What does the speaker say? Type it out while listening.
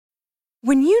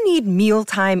When you need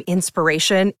mealtime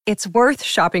inspiration, it's worth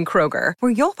shopping Kroger,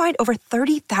 where you'll find over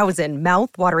 30,000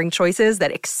 mouth-watering choices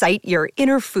that excite your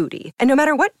inner foodie. And no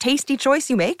matter what tasty choice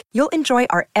you make, you'll enjoy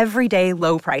our everyday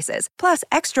low prices, plus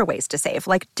extra ways to save,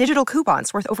 like digital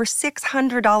coupons worth over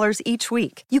 $600 each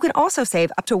week. You can also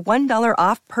save up to $1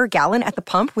 off per gallon at the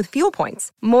pump with fuel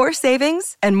points. More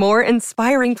savings and more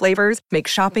inspiring flavors make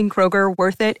shopping Kroger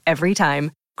worth it every time.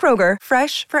 Kroger,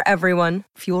 fresh for everyone.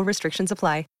 Fuel restrictions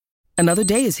apply. Another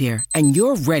day is here, and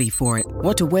you're ready for it.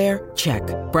 What to wear? Check.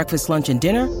 Breakfast, lunch, and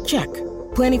dinner? Check.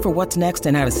 Planning for what's next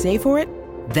and how to save for it?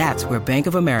 That's where Bank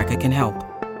of America can help.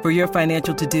 For your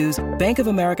financial to-dos, Bank of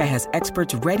America has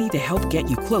experts ready to help get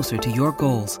you closer to your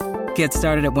goals. Get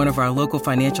started at one of our local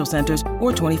financial centers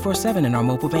or 24/7 in our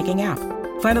mobile banking app.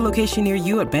 Find a location near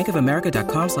you at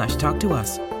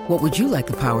bankofamerica.com/talktous. What would you like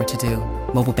the power to do?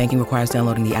 Mobile banking requires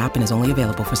downloading the app and is only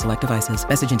available for select devices.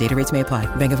 Message and data rates may apply.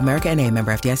 Bank of America N.A.,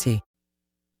 member FDIC.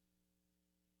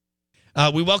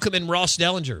 We welcome in Ross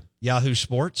Dellenger, Yahoo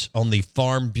Sports, on the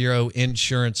Farm Bureau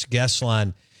Insurance guest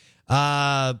line.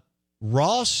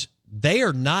 Ross, they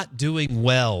are not doing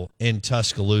well in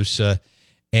Tuscaloosa,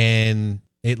 and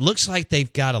it looks like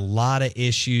they've got a lot of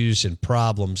issues and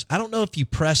problems. I don't know if you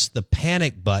press the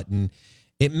panic button.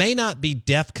 It may not be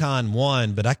DEFCON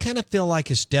 1, but I kind of feel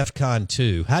like it's DEFCON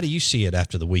 2. How do you see it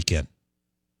after the weekend?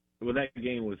 Well, that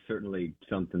game was certainly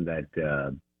something that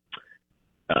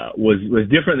was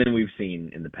different than we've seen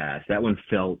in the past. That one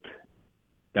felt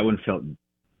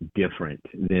different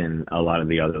than a lot of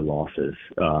the other losses.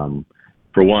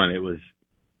 For one, it was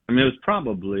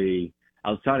probably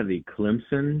outside of the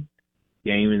Clemson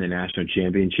game in the national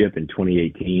championship in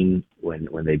 2018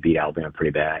 when they beat Alabama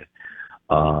pretty bad.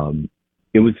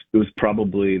 It was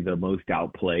probably the most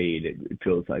outplayed. It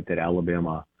feels like that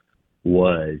Alabama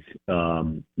was.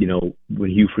 When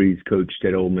Hugh Freeze coached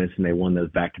at Ole Miss and they won those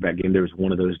back-to-back games, there was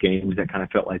one of those games that kind of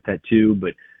felt like that too,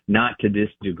 but not to this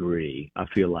degree. I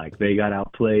feel like they got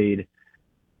outplayed.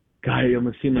 God, it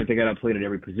almost seemed like they got outplayed at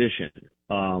every position.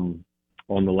 On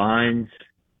the lines,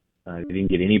 they didn't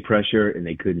get any pressure, and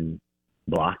they couldn't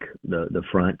block the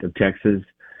front of Texas.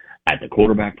 At the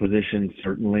quarterback position,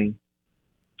 certainly.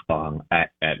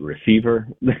 At receiver,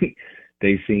 they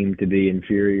seem to be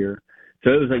inferior.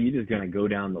 So it was like you're just going to go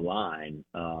down the line.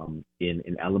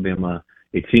 In Alabama,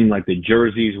 it seemed like the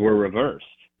jerseys were reversed,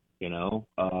 and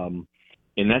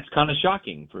that's kind of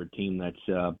shocking for a team that's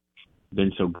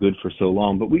been so good for so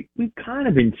long. But we've kind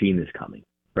of been seeing this coming,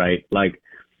 right? Like,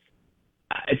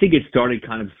 I think it started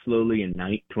kind of slowly in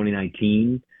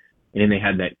 2019, and then they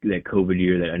had that COVID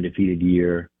year, that undefeated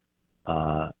year.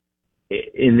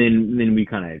 And then we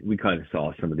kind of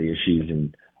saw some of the issues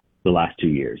in the last 2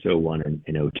 years, 01 and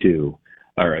 02,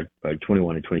 or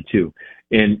 21 and 22,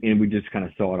 and we just kind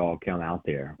of saw it all come out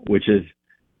there, which is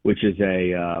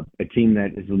a team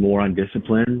that is more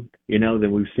undisciplined,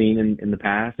 than we've seen in the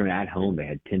past. I mean, at home they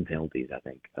had 10 penalties, I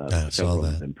think, several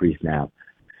of them pre-snap,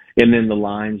 and then the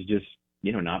lines just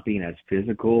not being as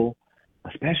physical,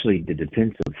 especially the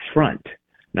defensive front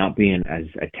not being as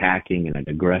attacking and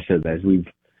aggressive as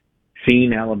we've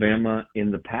seen Alabama in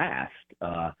the past.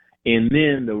 And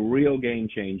then the real game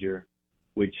changer,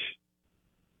 which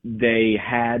they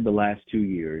had the last 2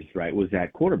 years, right, was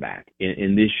that quarterback.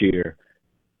 And this year,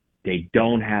 they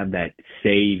don't have that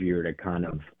savior to kind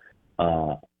of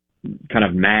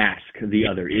mask the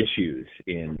other issues.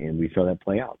 And we saw that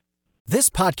play out.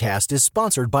 This podcast is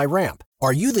sponsored by Ramp.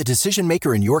 Are you the decision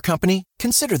maker in your company?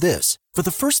 Consider this. For the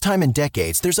first time in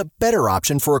decades, there's a better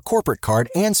option for a corporate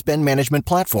card and spend management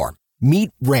platform.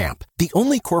 Meet Ramp, the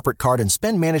only corporate card and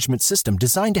spend management system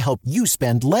designed to help you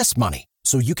spend less money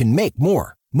so you can make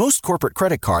more. Most corporate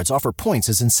credit cards offer points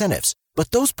as incentives, but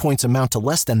those points amount to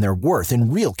less than their worth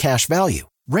in real cash value.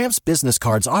 Ramp's business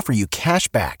cards offer you cash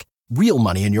back, real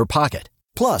money in your pocket.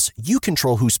 Plus, you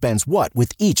control who spends what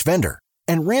with each vendor.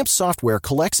 And Ramp's software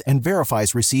collects and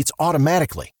verifies receipts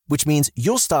automatically, which means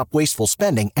you'll stop wasteful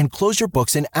spending and close your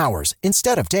books in hours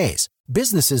instead of days.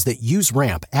 Businesses that use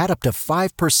Ramp add up to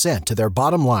 5% to their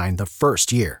bottom line the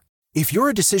first year. If you're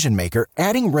a decision maker,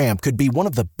 adding Ramp could be one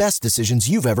of the best decisions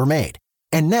you've ever made.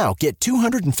 And now get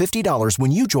 $250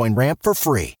 when you join Ramp for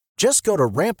free. Just go to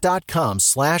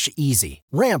ramp.com/easy.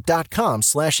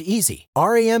 Ramp.com/easy.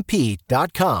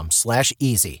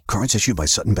 RAMP.com/easy. Cards issued by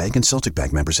Sutton Bank and Celtic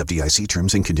Bank, members FDIC.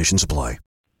 Terms and conditions apply.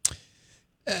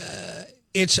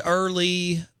 It's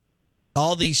early.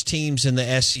 All these teams in the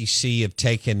SEC have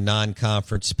taken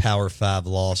non-conference Power 5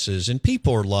 losses, and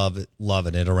people are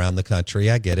loving it around the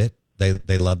country. I get it.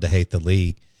 They love to hate the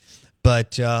league.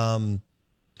 But, I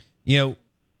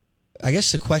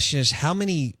guess the question is how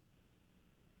many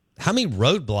How many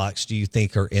roadblocks do you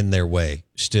think are in their way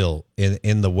still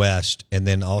in the West, and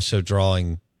then also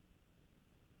drawing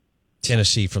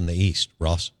Tennessee from the East,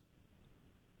 Ross?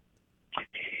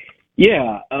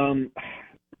 Yeah,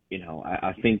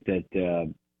 I think that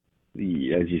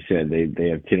as you said, they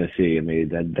have Tennessee. I mean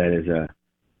that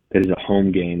is a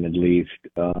home game at least,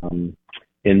 and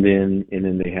then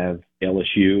they have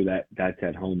LSU. That's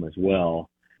at home as well.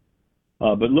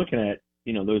 But looking at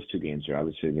those two games are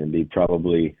obviously going to be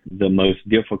probably the most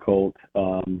difficult.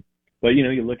 But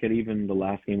you look at even the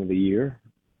last game of the year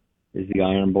is the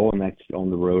Iron Bowl, and that's on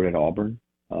the road at Auburn.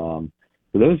 So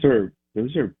those are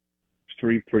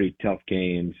three pretty tough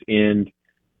games. And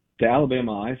to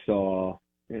Alabama, I saw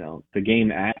the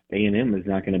game at A&M is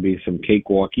not going to be some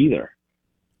cakewalk either.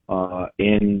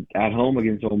 And at home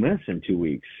against Ole Miss in 2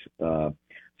 weeks. So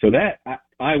that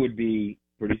I would be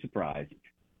pretty surprised,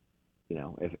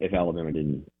 if Alabama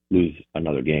didn't lose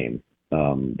another game.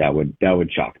 That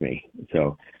would shock me.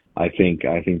 So I think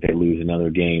they lose another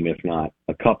game, if not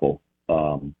a couple.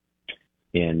 And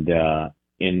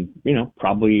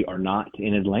probably are not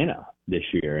in Atlanta this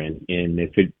year. And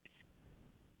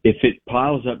if it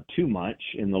piles up too much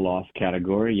in the loss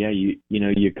category,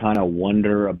 you kind of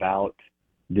wonder about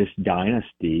this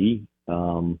dynasty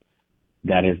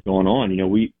that has gone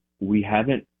on. We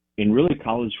haven't, in really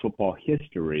college football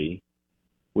history,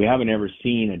 we haven't ever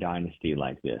seen a dynasty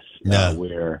like this,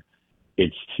 where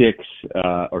it's 6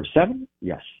 or 7.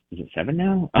 Yes, is it 7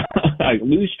 now? I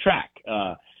lose track.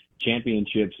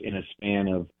 Championships in a span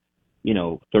of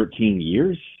 13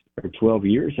 years or 12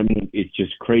 years. I mean, it's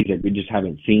just crazy. We just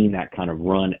haven't seen that kind of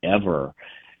run ever.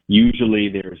 Usually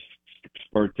there's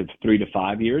spurts of 3 to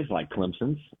 5 years, like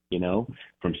Clemson's,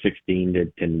 from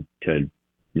 16 to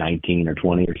 19 or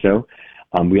 20 or so.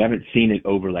 We haven't seen it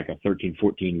over like a 13,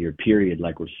 14-year period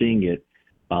like we're seeing it.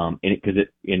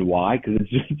 And why? Because it's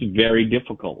just very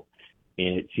difficult.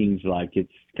 And it seems like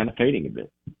it's kind of fading a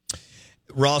bit.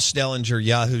 Ross Dellenger,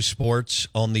 Yahoo Sports,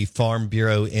 on the Farm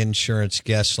Bureau Insurance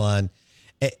guest line.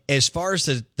 As far as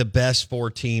the best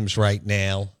 4 teams right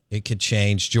now, it could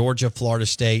change. Georgia, Florida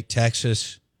State,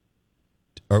 Texas.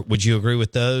 Or would you agree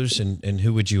with those? And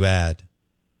who would you add?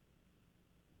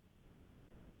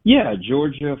 Yeah,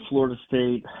 Georgia, Florida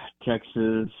State,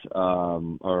 Texas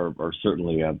are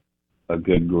certainly a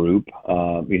good group.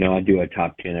 I do a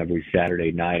top 10 every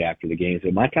Saturday night after the game.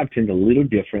 So my top 10 is a little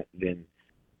different than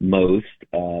most.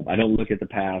 I don't look at the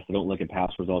past. I don't look at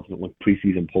past results. I don't look at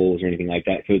preseason polls or anything like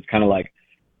that. So it's kind of like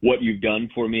what you've done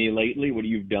for me lately, what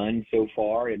you've done so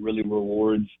far. It really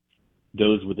rewards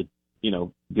those with a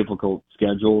difficult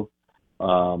schedule.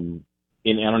 And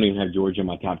I don't even have Georgia in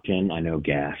my top 10. I know,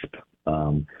 gasp,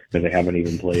 because they haven't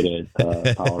even played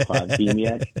a Power 5 team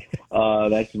yet.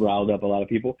 That's riled up a lot of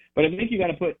people. But I think you got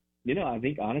to put, I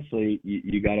think honestly,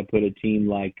 you got to put a team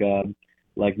like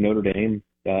Notre Dame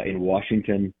in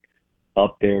Washington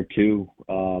up there too.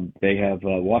 They have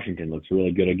Washington looks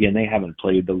really good. Again, they haven't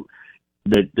played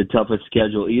the toughest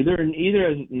schedule either, and either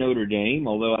as Notre Dame,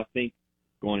 although I think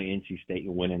going to NC State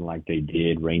and winning like they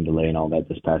did, rain delay and all that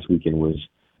this past weekend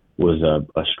was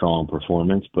a strong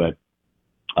performance. But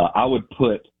I would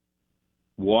put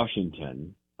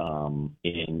Washington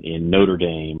in Notre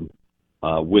Dame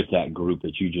with that group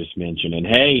that you just mentioned. And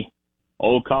hey,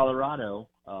 old Colorado,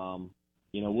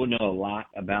 we'll know a lot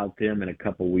about them in a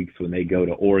couple of weeks when they go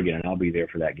to Oregon, and I'll be there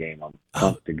for that game. I'm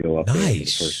pumped to go up there for the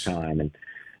first time, and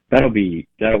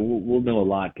we'll know a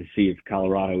lot to see if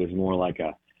Colorado is more like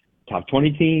a top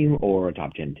 20 team or a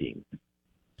top 10 team.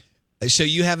 So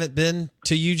you haven't been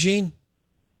to Eugene?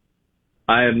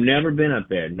 I have never been up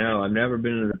there. No, I've never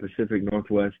been in the Pacific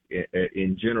Northwest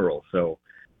in general. So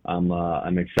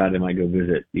I'm excited. I might go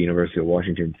visit the University of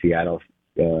Washington, Seattle,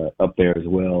 up there as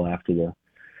well after the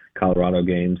Colorado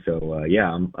game. So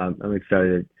I'm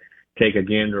excited to take a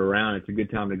gander around. It's a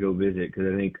good time to go visit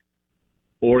because I think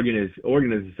Oregon is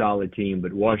a solid team,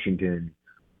 but Washington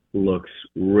looks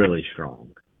really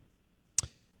strong.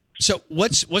 So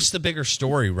what's the bigger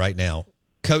story right now?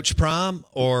 Coach Prime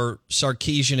or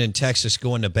Sarkisian in Texas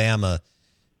going to Bama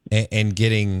and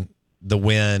getting the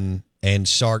win, and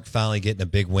Sark finally getting a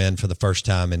big win for the first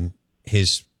time in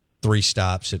his 3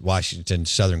 stops at Washington,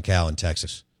 Southern Cal, and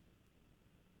Texas?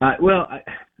 I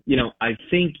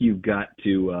think you've got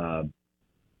to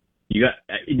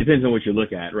it depends on what you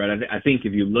look at, right? I think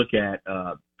if you look at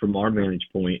from our vantage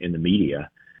point in the media,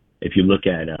 if you look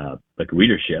at like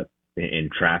readership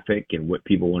and traffic and what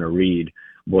people want to read,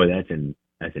 boy, that's an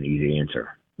easy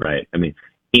answer, right? I mean,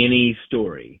 any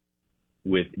story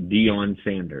with Deion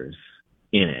Sanders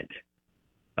in it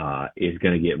is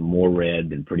going to get more read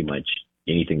than pretty much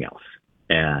anything else.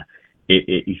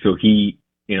 So he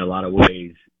in a lot of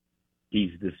ways,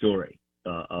 he's the story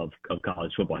of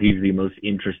college football. He's the most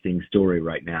interesting story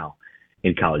right now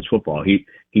in college football.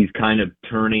 He's kind of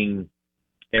turning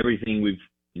everything we've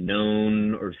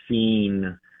known or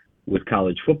seen with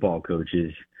college football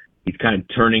coaches. He's kind of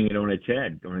turning it on its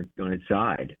head, on its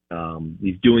side.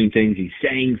 He's doing things. He's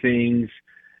saying things.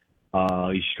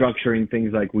 He's structuring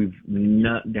things like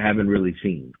haven't really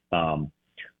seen.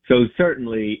 So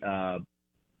certainly,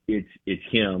 it's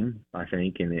him, I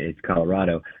think, and it's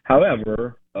Colorado.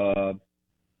 However,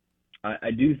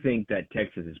 I do think that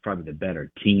Texas is probably the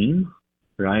better team,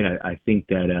 right? I think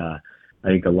the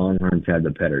Longhorns have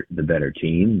the better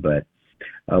team, but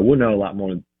we'll know a lot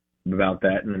more about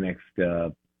that in the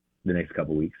next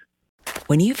couple weeks.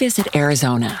 When you visit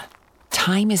Arizona,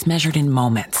 time is measured in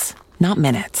moments, not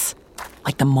minutes.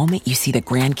 Like the moment you see the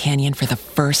Grand Canyon for the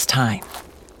first time.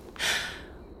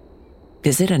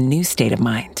 Visit a new state of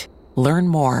mind. Learn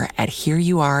more at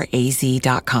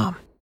hereyouareaz.com.